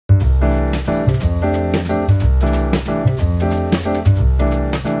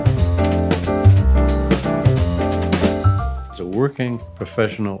working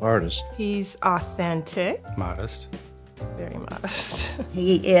professional artist. He's authentic. Modest. Very modest.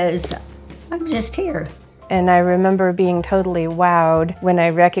 He is, I'm just here. And I remember being totally wowed when I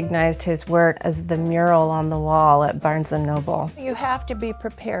recognized his work as the mural on the wall at Barnes & Noble. You have to be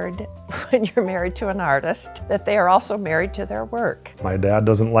prepared when you're married to an artist that they are also married to their work. My dad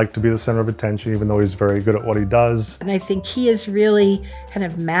doesn't like to be the center of attention, even though he's very good at what he does. And I think he has really kind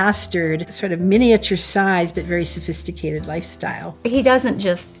of mastered sort of miniature size but very sophisticated lifestyle. He doesn't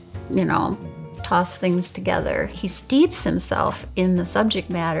just, you know, toss things together. He steeps himself in the subject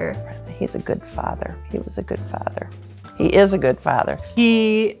matter. He's a good father. He was a good father. He is a good father.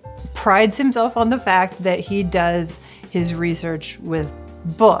 He prides himself on the fact that he does his research with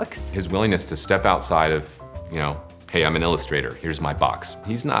books. His willingness to step outside of, you know, hey, I'm an illustrator, here's my box.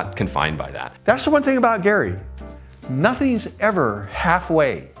 He's not confined by that. That's the one thing about Gary. Nothing's ever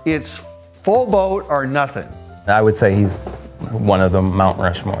halfway. It's full boat or nothing. I would say he's one of the Mount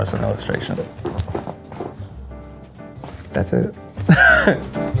Rushmores in illustration. That's it.